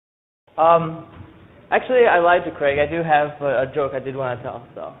Actually, I lied to Craig. I do have a joke I did want to tell.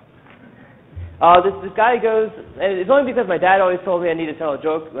 So, this guy goes, and it's only because my dad always told me I need to tell a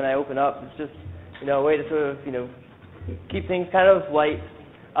joke when I open up. It's just, a way to sort of, keep things kind of light.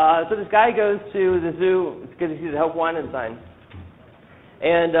 So this guy goes to the zoo because he sees a help wanted sign.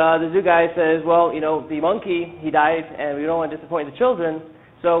 And the zoo guy says, well, the monkey, he died, and we don't want to disappoint the children,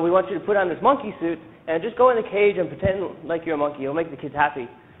 so we want you to put on this monkey suit and just go in the cage and pretend like you're a monkey. It'll make the kids happy.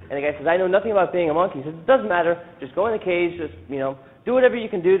 And the guy says, I know nothing about being a monkey. He says, it doesn't matter. Just go in the cage. Just, do whatever you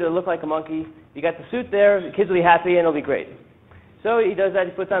can do to look like a monkey. You got the suit there. The kids will be happy, and it'll be great. So he does that.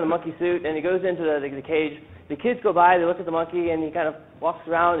 He puts on the monkey suit, and he goes into the cage. The kids go by. They look at the monkey, and he kind of walks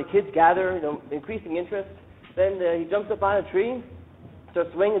around. The kids gather, increasing interest. Then he jumps up on a tree,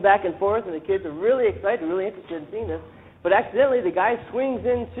 starts swinging back and forth, and the kids are really excited, really interested in seeing this. But accidentally, the guy swings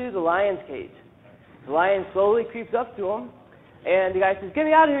into the lion's cage. The lion slowly creeps up to him, and the guy says, get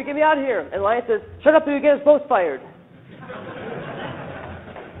me out of here, get me out of here. And the lion says, shut up or you get us both fired.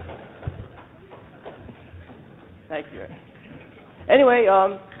 Thank you. Anyway,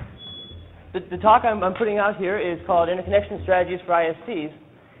 the talk I'm putting out here is called Interconnection Strategies for ISPs.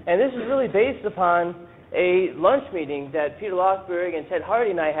 And this is really based upon a lunch meeting that Peter Lossberg and Ted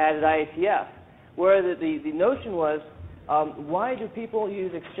Hardy and I had at IATF, where the notion was, why do people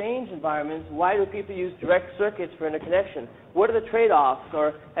use exchange environments? Why do people use direct circuits for interconnection? What are the trade-offs?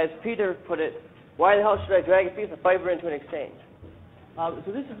 Or, as Peter put it, why the hell should I drag a piece of fiber into an exchange?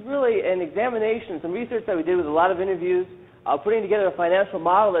 So this is really an examination, some research that we did with a lot of interviews, putting together a financial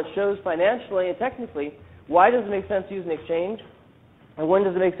model that shows financially and technically why does it make sense to use an exchange, and when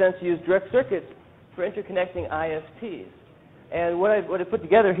does it make sense to use direct circuits for interconnecting ISPs. And what I put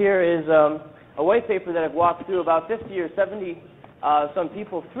together here is a white paper that I've walked through about 50 or 70 some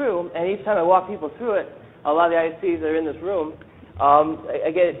people through, and each time I walk people through it, a lot of the ISPs that are in this room,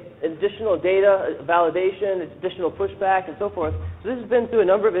 I get additional data, validation, additional pushback, and so forth. So this has been through a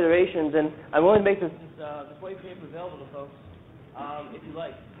number of iterations, and I'm willing to make this white paper available to folks if you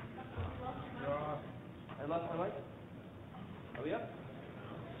like. I lost my mic? Are we up?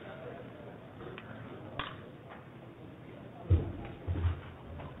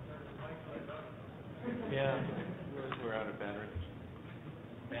 Yeah, we're out of batteries.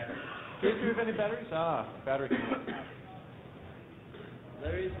 Do you have any batteries? Battery.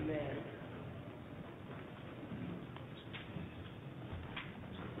 Larry's the man.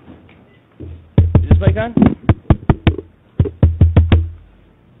 Is this mic on?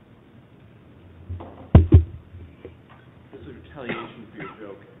 This is a retaliation for your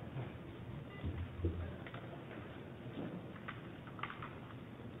joke.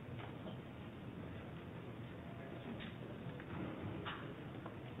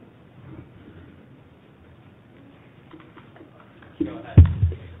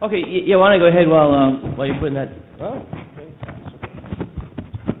 Okay, you want to go ahead while you're putting that. Oh, okay.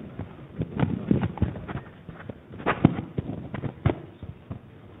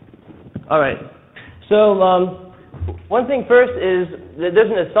 All right. So one thing first is that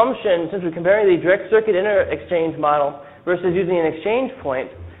there's an assumption, since we're comparing the direct circuit inter-exchange model versus using an exchange point,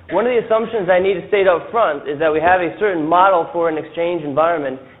 one of the assumptions I need to state up front is that we have a certain model for an exchange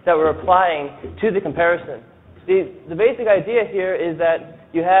environment that we're applying to the comparison. The basic idea here is that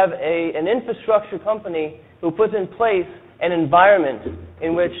you have an infrastructure company who puts in place an environment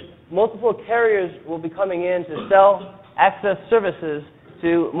in which multiple carriers will be coming in to sell access services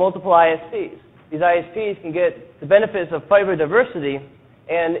to multiple ISPs. These ISPs can get the benefits of fiber diversity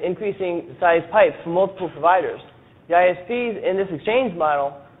and increasing the size pipes from multiple providers. The ISPs in this exchange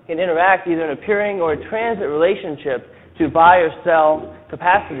model can interact either in a peering or a transit relationship to buy or sell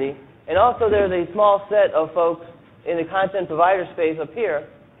capacity. And also there's a small set of folks in the content provider space up here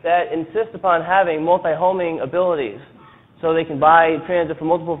that insist upon having multi-homing abilities so they can buy transit from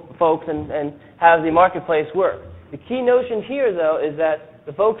multiple folks and have the marketplace work. The key notion here, though, is that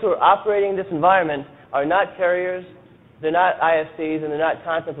the folks who are operating this environment are not carriers, they're not ISPs, and they're not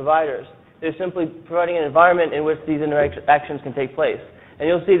content providers. They're simply providing an environment in which these interactions can take place. And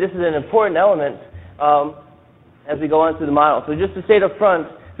you'll see this is an important element as we go on through the model. So just to state up front,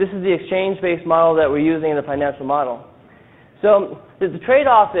 this is the exchange-based model that we're using in the financial model. So the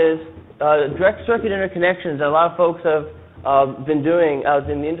trade-off is direct circuit interconnections that a lot of folks have been doing out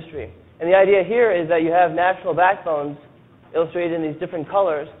in the industry. And the idea here is that you have national backbones illustrated in these different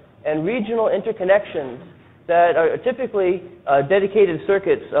colors and regional interconnections that are typically dedicated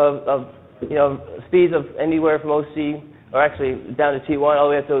circuits of speeds of anywhere from OC, or actually down to T1 all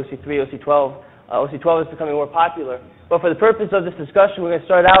the way up to OC3, OC12. OC12 is becoming more popular. But for the purpose of this discussion, we're going to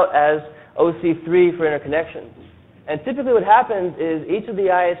start out as OC3 for interconnections. And typically what happens is each of the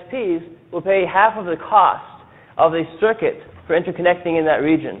ISPs will pay half of the cost of a circuit for interconnecting in that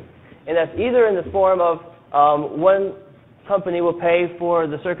region. And that's either in the form of one company will pay for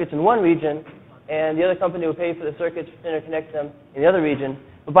the circuits in one region, and the other company will pay for the circuits to interconnect them in the other region.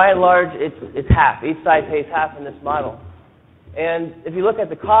 But by and large, it's half. Each side pays half in this model. And if you look at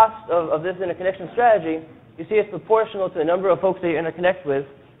the cost of this interconnection strategy, you see it's proportional to the number of folks that you interconnect with,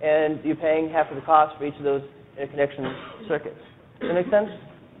 and you're paying half of the cost for each of those interconnection circuits. Does that make sense?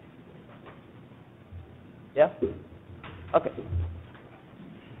 Yeah? Okay.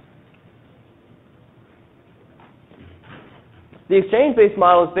 The exchange-based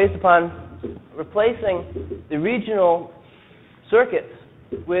model is based upon replacing the regional circuits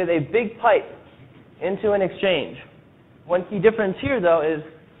with a big pipe into an exchange. One key difference here, though, is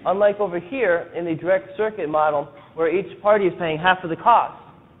unlike over here in the direct circuit model where each party is paying half of the cost,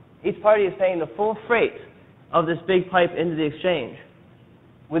 each party is paying the full freight of this big pipe into the exchange.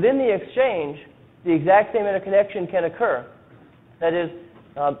 Within the exchange, the exact same interconnection can occur. That is,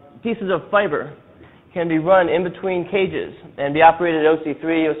 pieces of fiber can be run in between cages and be operated at OC3,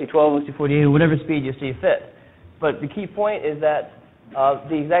 OC12, OC48, whatever speed you see fit. But the key point is that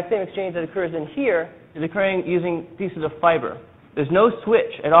the exact same exchange that occurs in here is occurring using pieces of fiber. There's no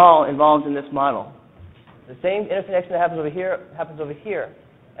switch at all involved in this model. The same interconnection that happens over here.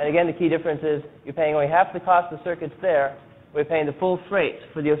 And again, the key difference is you're paying only half the cost of the circuits there. We're paying the full freight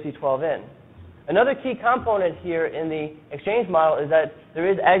for the OC12 in. Another key component here in the exchange model is that there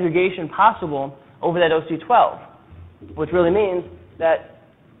is aggregation possible over that OC12, which really means that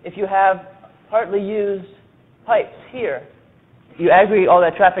if you have partly used pipes here, you aggregate all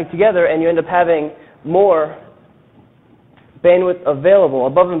that traffic together and you end up having more bandwidth available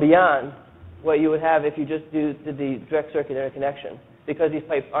above and beyond what you would have if you just did the direct circuit interconnection, because these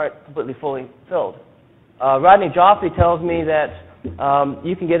pipes aren't completely fully filled. Rodney Joffrey tells me that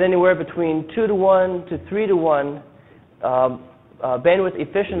you can get anywhere between 2-to-1 to 3-to-1 bandwidth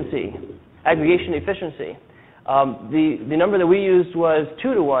efficiency, aggregation efficiency. The number that we used was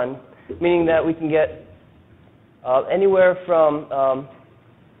 2-to-1, meaning that we can get anywhere from,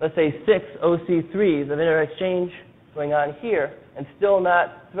 let's say, 6 OC3s of inter-exchange going on here and still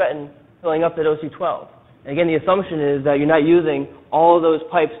not threaten filling up that OC12. And again, the assumption is that you're not using all of those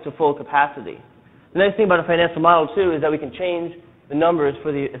pipes to full capacity. The nice thing about a financial model, too, is that we can change the numbers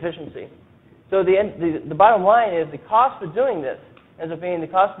for the efficiency. So the bottom line is the cost for doing this ends up being the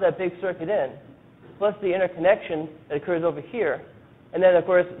cost of that big circuit in, plus the interconnection that occurs over here. And then, of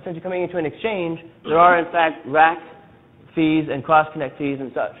course, since you're coming into an exchange, there are, in fact, rack fees and cross-connect fees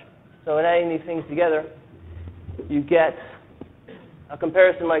and such. So in adding these things together, you get a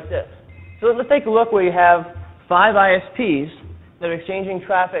comparison like this. So let's take a look where you have 5 ISPs that are exchanging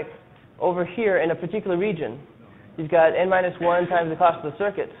traffic over here in a particular region. You've got n-1 times the cost of the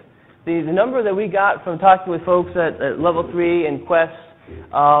circuits. The number that we got from talking with folks at Level 3 and Quest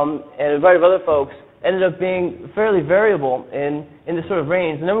and a variety of other folks ended up being fairly variable in this sort of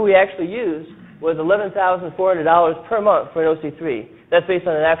range. The number we actually used was $11,400 per month for an OC3. That's based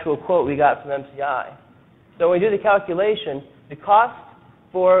on an actual quote we got from MCI. So when we do the calculation, the cost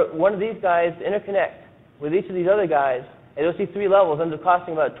for one of these guys to interconnect with each of these other guys at OC3 levels ends up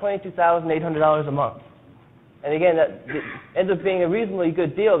costing about $22,800 a month. And again, that ends up being a reasonably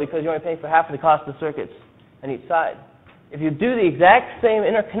good deal because you're only paying for half of the cost of the circuits on each side. If you do the exact same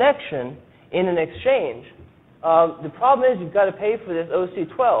interconnection in an exchange, the problem is you've got to pay for this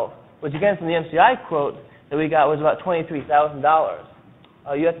OC12, which again from the MCI quote that we got was about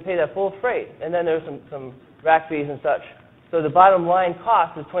 $23,000. You have to pay that full freight, and then there's some rack fees and such. So the bottom line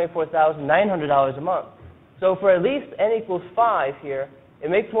cost is $24,900 a month. So for at least n equals 5 here, it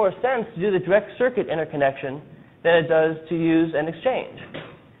makes more sense to do the direct circuit interconnection than it does to use an exchange.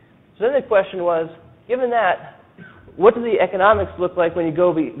 So then the question was, given that, what do the economics look like when you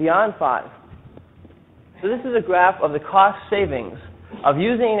go beyond 5? So this is a graph of the cost savings of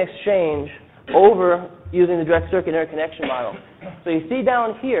using an exchange over using the direct circuit interconnection model. So you see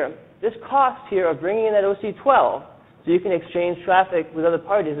down here, this cost here of bringing in that OC12 so you can exchange traffic with other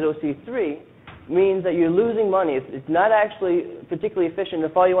parties at OC3 means that you're losing money. It's not actually particularly efficient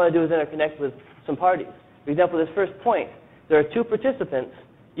if all you want to do is interconnect with some parties. For example, this first point, there are 2 participants.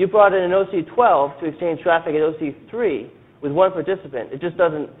 You brought in an OC12 to exchange traffic at OC3 with 1 participant. It just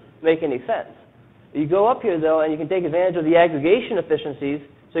doesn't make any sense. You go up here, though, and you can take advantage of the aggregation efficiencies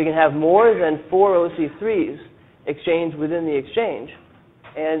so you can have more than 4 OC3s exchanged within the exchange.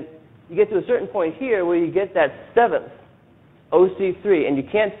 And you get to a certain point here where you get that 7th OC3, and you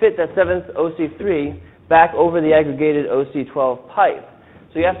can't fit that 7th OC3 back over the aggregated OC12 pipe.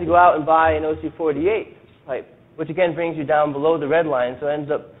 So you have to go out and buy an OC48 pipe which again brings you down below the red line, so it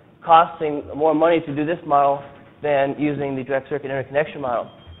ends up costing more money to do this model than using the direct circuit interconnection model.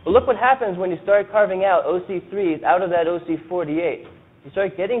 But look what happens when you start carving out OC3s out of that OC48. You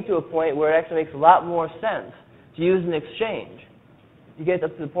start getting to a point where it actually makes a lot more sense to use an exchange. You get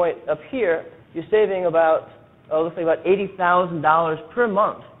up to the point up here, you're saving about, looks like about $80,000 per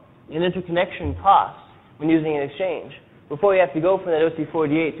month in interconnection costs when using an exchange, before you have to go from that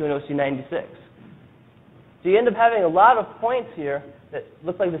OC48 to an OC96. So you end up having a lot of points here that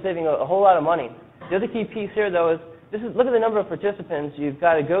look like they're saving a whole lot of money. The other key piece here, though, is look at the number of participants you've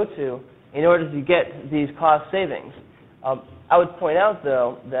got to go to in order to get these cost savings. I would point out,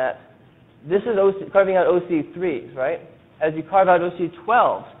 though, that this is carving out OC3s, right? As you carve out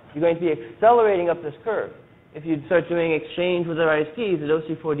OC12s, you're going to be accelerating up this curve. If you start doing exchange with other ISPs at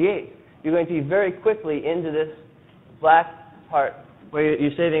OC48, you're going to be very quickly into this black part where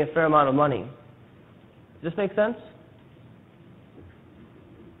you're saving a fair amount of money. Does this make sense?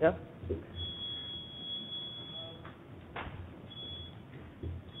 Yeah?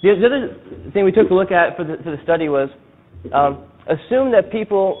 The other thing we took a look at for the study was assume that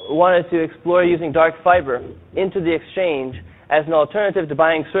people wanted to explore using dark fiber into the exchange as an alternative to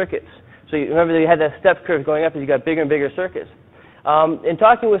buying circuits. So you remember that you had that step curve going up as you got bigger and bigger circuits. In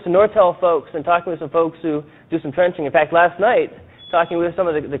talking with some Nortel folks and talking with some folks who do some trenching, in fact, last night, talking with some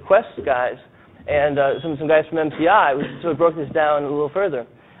of the Quest guys and some guys from MCI, we sort of broke this down a little further.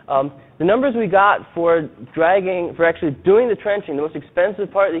 The numbers we got for actually doing the trenching, the most expensive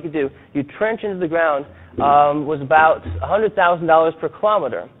part that you could do, you trench into the ground, was about $100,000 per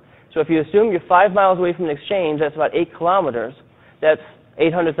kilometer. So if you assume you're 5 miles away from an exchange, that's about 8 kilometers. That's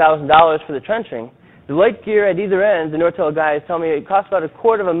 $800,000 for the trenching. The light gear at either end, the Nortel guys tell me it costs about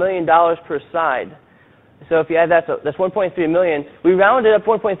 $250,000 per side. So if you add that, that's $1.3 million. We rounded up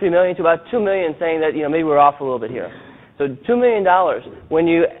 $1.3 million to about $2 million, saying that maybe we're off a little bit here. So $2 million. When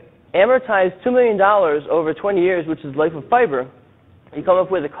you amortize $2 million over 20 years, which is life of fiber, you come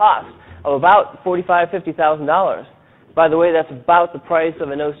up with a cost of about $45,000, $50,000. By the way, that's about the price of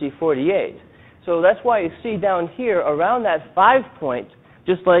an OC48. So that's why you see down here around that 5 point,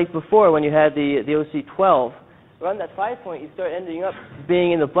 just like before when you had the OC12, around that 5 point you start ending up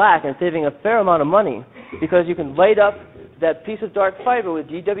being in the black and saving a fair amount of money because you can light up that piece of dark fiber with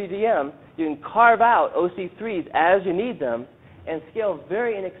GWDM, you can carve out OC3s as you need them and scale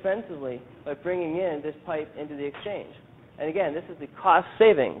very inexpensively by bringing in this pipe into the exchange. And again, this is the cost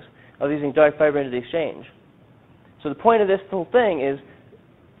savings of using dark fiber into the exchange. So the point of this whole thing is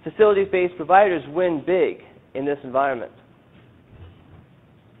facilities-based providers win big in this environment.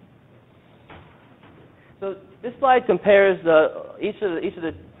 So this slide compares each of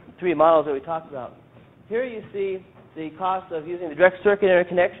the three models that we talked about. Here you see the cost of using the direct circuit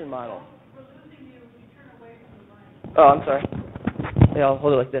interconnection model. We're losing you if you turn away from the line. Oh, I'm sorry. Yeah, I'll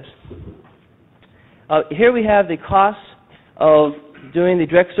hold it like this. Here we have the cost of doing the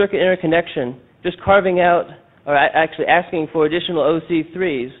direct circuit interconnection, just carving out, or actually asking for additional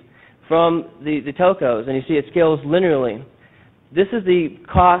OC3s from the telcos, and you see it scales linearly. This is the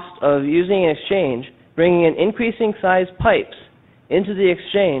cost of using an exchange, bringing in increasing size pipes into the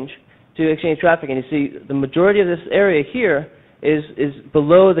exchange to exchange traffic, and you see the majority of this area here is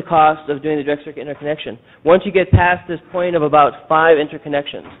below the cost of doing the direct circuit interconnection. Once you get past this point of about 5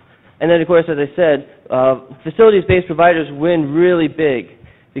 interconnections. And then, of course, as I said, facilities-based providers win really big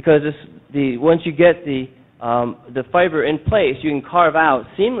because once you get the fiber in place, you can carve out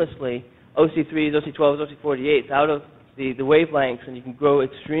seamlessly OC3s, OC12s, OC48s out of the wavelengths, and you can grow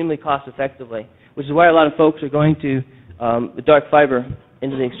extremely cost-effectively, which is why a lot of folks are going to the dark fiber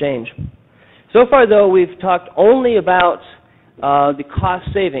into the exchange. So far, though, we've talked only about the cost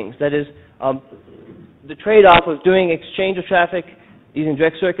savings, that is, the trade-off of doing exchange of traffic using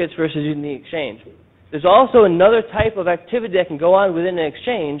direct circuits versus using the exchange. There's also another type of activity that can go on within an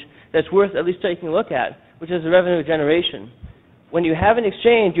exchange that's worth at least taking a look at, which is the revenue generation. When you have an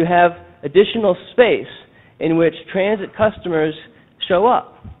exchange, you have additional space in which transit customers show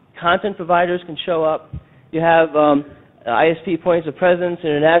up. Content providers can show up. You have ISP points of presence,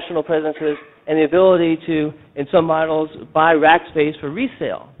 international presences, and the ability to, in some models, buy rack space for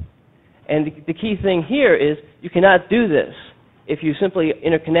resale. And the key thing here is you cannot do this if you simply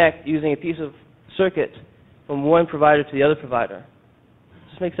interconnect using a piece of circuit from one provider to the other provider.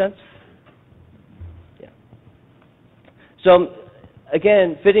 Does this make sense? Yeah. So,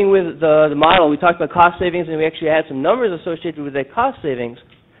 again, fitting with the model, we talked about cost savings, and we actually had some numbers associated with that cost savings.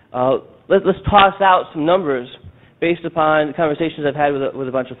 Let's toss out some numbers based upon the conversations I've had with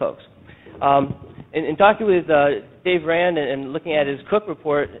a bunch of folks. In talking with Dave Rand and looking at his Cook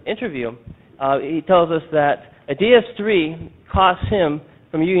Report interview, he tells us that A DS3 costs him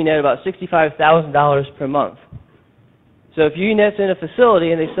from UUNet about $65,000 per month. So if UUNet's in a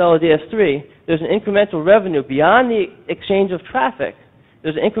facility and they sell a DS3, there's an incremental revenue beyond the exchange of traffic.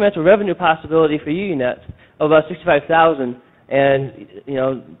 There's an incremental revenue possibility for UUNet of about $65,000, and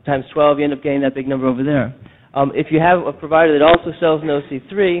times 12, you end up getting that big number over there. If you have a provider that also sells an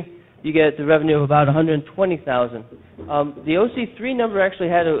OC3, you get the revenue of about $120,000. The OC3 number actually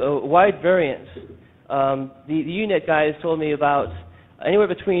had a wide variance. The UUNet guys told me about anywhere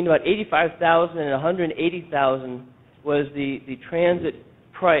between about $85,000 and $180,000 was the transit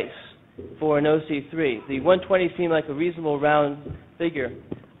price for an OC3. The 120 seemed like a reasonable round figure.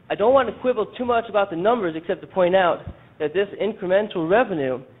 I don't want to quibble too much about the numbers except to point out that this incremental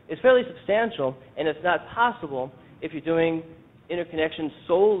revenue is fairly substantial, and it's not possible if you're doing interconnection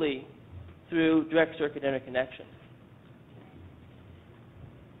solely through direct circuit interconnection.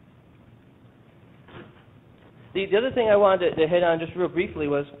 The other thing I wanted to hit on just real briefly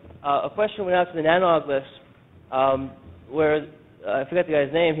was a question went out to the analog list where, I forget the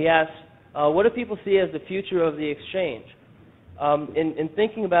guy's name, he asked, what do people see as the future of the exchange? In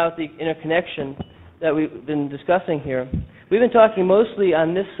thinking about the interconnection that we've been discussing here, we've been talking mostly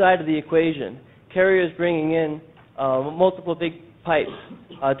on this side of the equation, carriers bringing in multiple big pipes,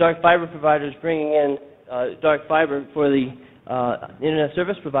 dark fiber providers bringing in dark fiber for the internet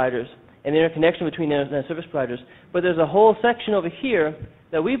service providers, and the interconnection between the internet service providers. But there's a whole section over here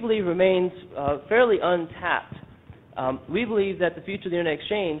that we believe remains fairly untapped. We believe that the future of the internet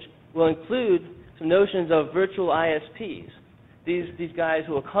exchange will include some notions of virtual ISPs. These guys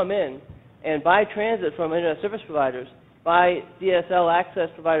who will come in and buy transit from internet service providers, buy DSL access,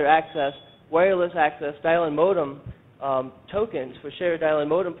 provider access, wireless access, dial-in modem tokens for shared dial-in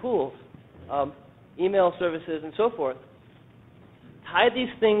modem pools, email services, and so forth. Tie these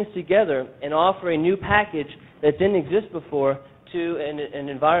things together and offer a new package that didn't exist before to an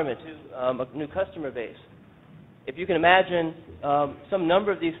environment, to a new customer base. If you can imagine some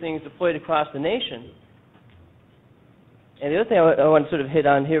number of these things deployed across the nation. And the other thing I want to sort of hit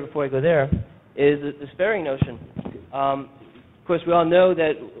on here before I go there is the sparing notion. Of course, we all know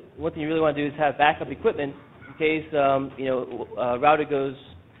that one thing you really want to do is have backup equipment in case a router goes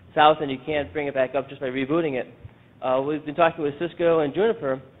south and you can't bring it back up just by rebooting it. We've been talking with Cisco and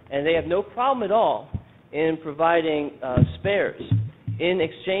Juniper, and they have no problem at all in providing spares in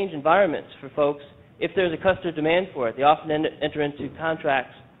exchange environments for folks if there's a customer demand for it. They often enter into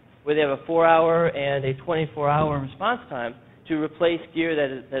contracts where they have a 4-hour and a 24-hour response time to replace gear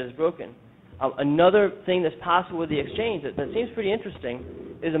that is broken. Another thing that's possible with the exchange that seems pretty interesting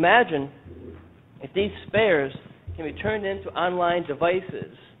is imagine if these spares can be turned into online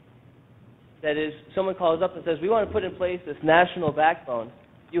devices. That is, someone calls up and says, we want to put in place this national backbone.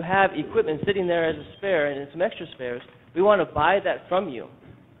 You have equipment sitting there as a spare and some extra spares. We want to buy that from you.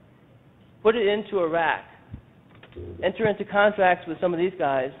 Put it into a rack. Enter into contracts with some of these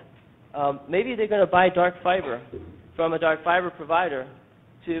guys. Maybe they're going to buy dark fiber from a dark fiber provider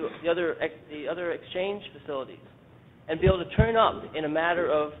to the other exchange facilities and be able to turn up in a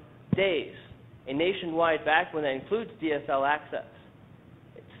matter of days a nationwide backbone that includes DSL access.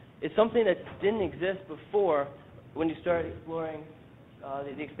 It's something that didn't exist before when you started exploring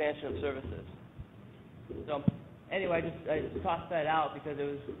the expansion of services. So anyway, I just tossed that out because it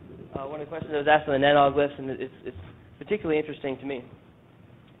was one of the questions that was asked on the analog list, and it's particularly interesting to me.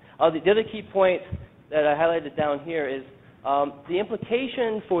 The other key point that I highlighted down here is the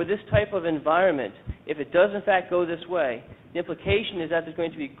implication for this type of environment, if it does in fact go this way, the implication is that there's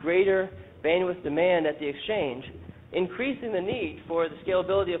going to be greater bandwidth demand at the exchange, increasing the need for the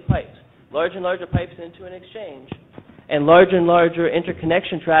scalability of pipes, larger and larger pipes into an exchange, and larger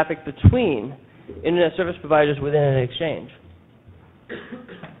interconnection traffic between internet service providers within an exchange.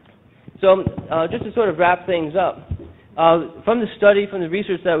 So just to sort of wrap things up, from the study, from the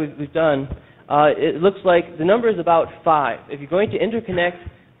research that we've done, it looks like the number is about 5. If you're going to interconnect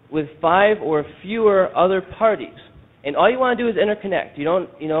with 5 or fewer other parties, and all you want to do is interconnect, you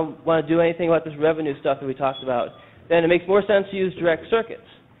don't want to do anything about this revenue stuff that we talked about, then it makes more sense to use direct circuits.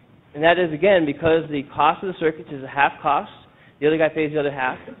 And that is, again, because the cost of the circuits is a half cost. The other guy pays the other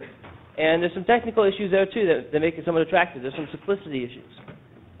half. And there's some technical issues there, too, that make it somewhat attractive. There's some simplicity issues.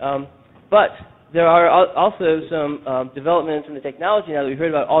 But there are also some developments in the technology now that we heard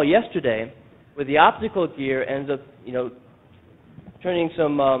about all yesterday, where the optical gear ends up, turning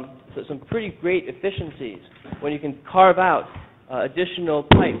some pretty great efficiencies when you can carve out additional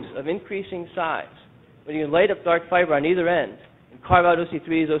pipes of increasing size, when you can light up dark fiber on either end and carve out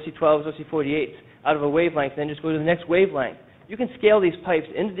OC3s, OC12s, OC48s out of a wavelength, and then just go to the next wavelength. You can scale these pipes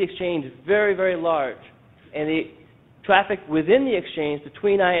into the exchange very, very large And the traffic within the exchange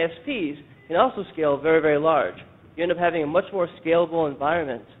between ISPs can also scale very, very large. You end up having a much more scalable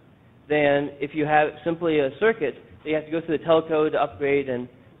environment than if you have simply a circuit that you have to go through the telco to upgrade and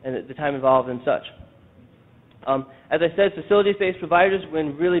the time involved and such. As I said, facilities-based providers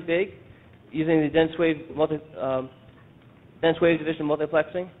win really big using the dense wave division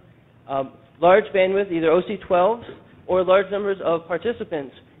multiplexing. Large bandwidth, either OC12s or large numbers of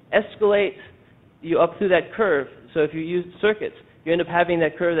participants, escalate you up through that curve. So if you use circuits, you end up having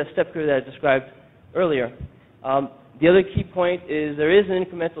that curve, that step curve that I described earlier. The other key point is there is an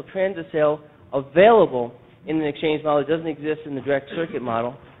incremental transit sale available in an exchange model. It doesn't exist in the direct circuit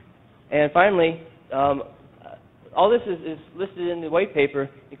model. And finally, all this is listed in the white paper,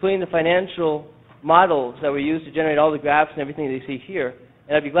 including the financial models that were used to generate all the graphs and everything that you see here.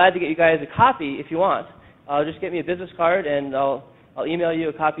 And I'd be glad to get you guys a copy if you want. Just get me a business card and I'll email you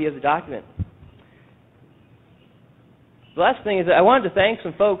a copy of the document. The last thing is that I wanted to thank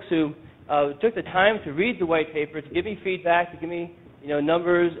some folks who took the time to read the white paper, to give me feedback, to give me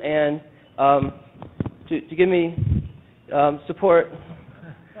numbers, and to give me support.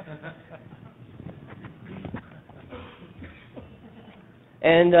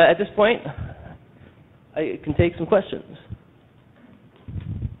 And at this point, I can take some questions.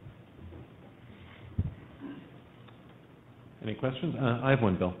 Any questions? I have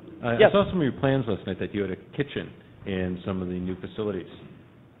one, Bill. Yes. I saw some of your plans last night that you had a kitchen in some of the new facilities.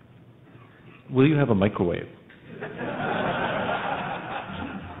 Will you have a microwave?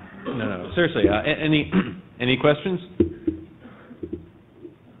 No, seriously. Any questions?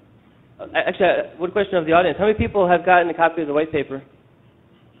 Actually, one question of the audience. How many people have gotten a copy of the white paper?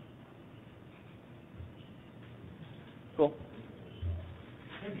 Cool.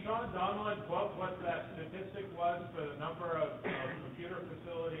 Can Sean Donald quote what that statistic was for the number of computer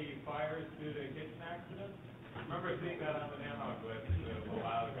facility fires due to kitchen accidents? I remember seeing that on the Nanoc list a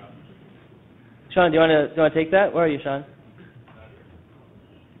while ago. Sean, do you want to take that? Where are you, Sean?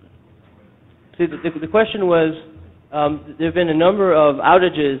 See, the question was, there have been a number of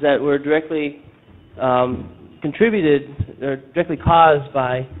outages that were directly contributed or directly caused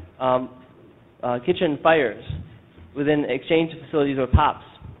by kitchen fires within exchange facilities or POPs.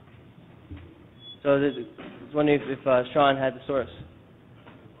 So I was wondering if Sean had the source.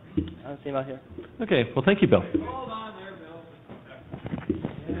 I don't see him out here. Okay, well, thank you, Bill. Hold on there, Bill.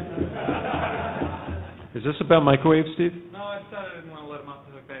 Is this about microwaves, Steve? No, I decided I didn't want to let him off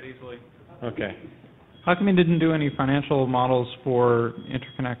the hook that easily. Okay. How come you didn't do any financial models for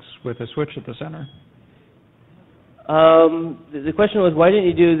interconnects with a switch at the center? The question was, why didn't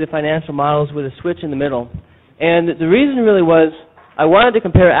you do the financial models with a switch in the middle? And the reason really was, I wanted to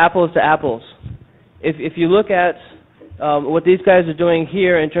compare apples to apples. If you look at what these guys are doing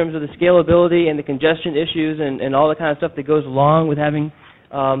here in terms of the scalability and the congestion issues and all the kind of stuff that goes along with having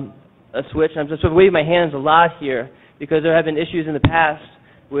a switch, I'm just sort of waving my hands a lot here because there have been issues in the past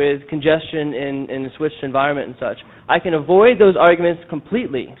with congestion in the switched environment and such. I can avoid those arguments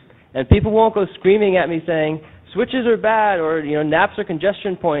completely, and people won't go screaming at me saying switches are bad or naps are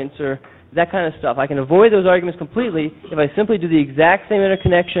congestion points or that kind of stuff. I can avoid those arguments completely if I simply do the exact same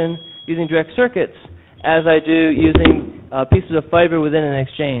interconnection using direct circuits as I do using pieces of fiber within an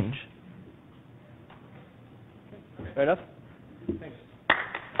exchange. Fair enough? Thanks.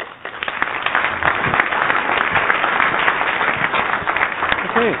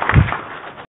 Okay.